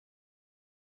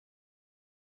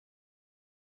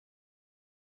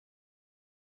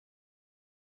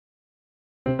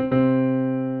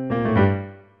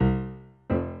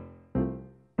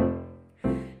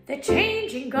The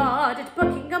changing guard at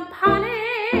Buckingham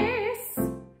Palace.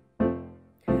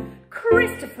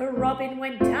 Christopher Robin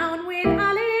went down with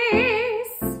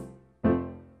Alice.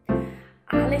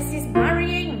 Alice is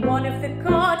marrying one of the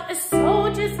guard. A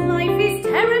soldier's life is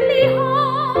terribly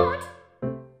hard,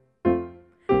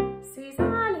 says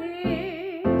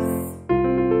Alice.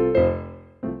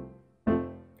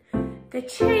 The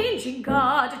changing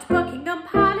guard at Buckingham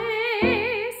Palace.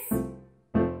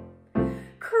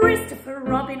 Christopher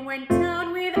Robin went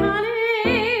down with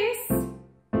Alice.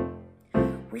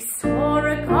 We saw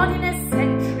a guard in a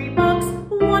sentry box.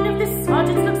 One of the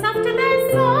sergeants looks after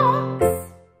their socks,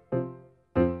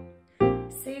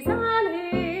 says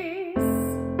Alice.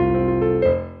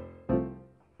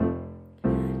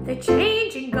 The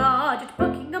changing guard at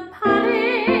Buckingham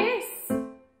Palace.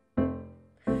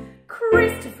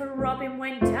 Christopher Robin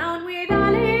went down with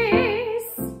Alice.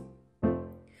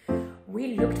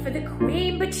 We looked for the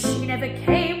Queen, but she never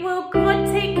came. Will God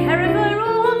take care of her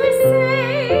all the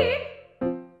same,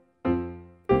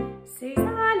 says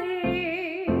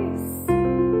Alice.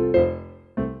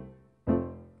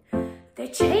 The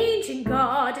changing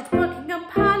guard at Buckingham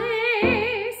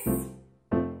Palace.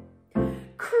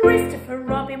 Christopher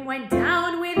Robin went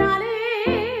down with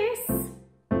Alice.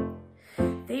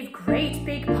 They've great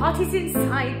big parties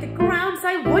inside the grounds.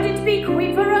 I wouldn't be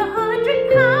Queen for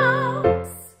 £100,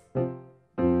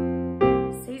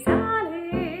 says Alice.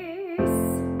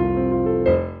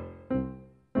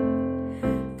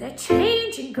 The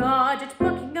changing guard at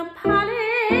Buckingham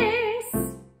Palace.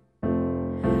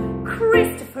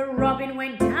 Christopher Robin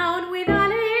went down with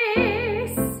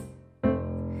Alice.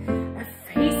 A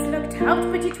face looked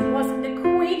out, but it wasn't the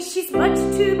Queen. She's much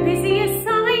too busy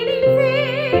assigning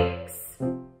things,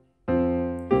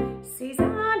 says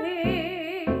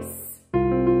Alice.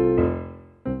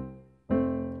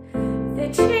 The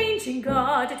changing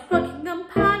guard at Buckingham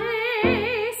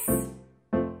Palace.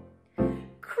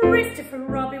 Christopher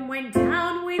Robin went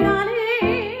down with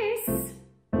Alice.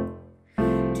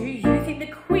 Do you think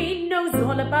the Queen knows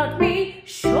all about me?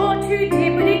 Sure to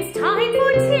did, but it's time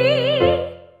for tea.